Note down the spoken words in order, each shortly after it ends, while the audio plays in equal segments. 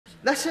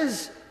This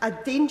is a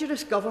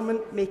dangerous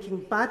government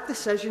making bad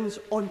decisions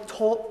on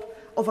top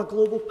of a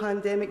global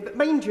pandemic. But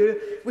mind you,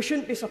 we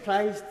shouldn't be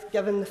surprised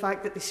given the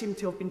fact that they seem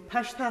to have been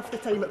pished half the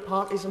time at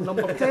parties in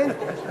number 10.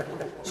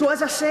 So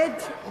as I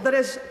said, there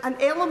is an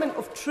element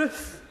of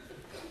truth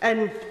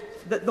in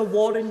the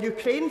war in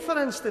Ukraine, for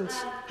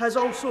instance, has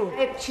also...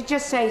 I should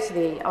just say to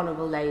the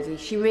Honourable Lady,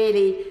 she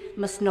really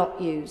must not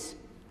use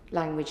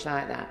language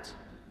like that.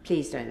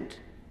 Please don't.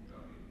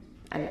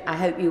 And I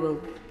hope you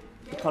will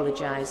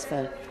apologise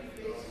for...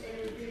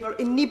 They were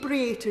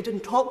inebriated,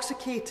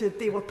 intoxicated,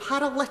 they were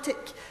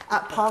paralytic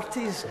at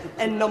parties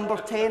in number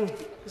 10.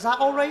 Is that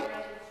all right?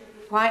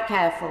 Quite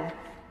careful.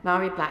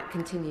 Mhairi Black,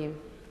 continue.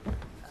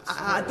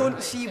 I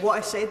don't see what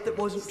I said that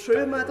wasn't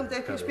true, Madam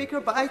Deputy Speaker,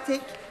 but I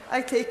take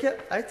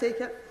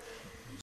it.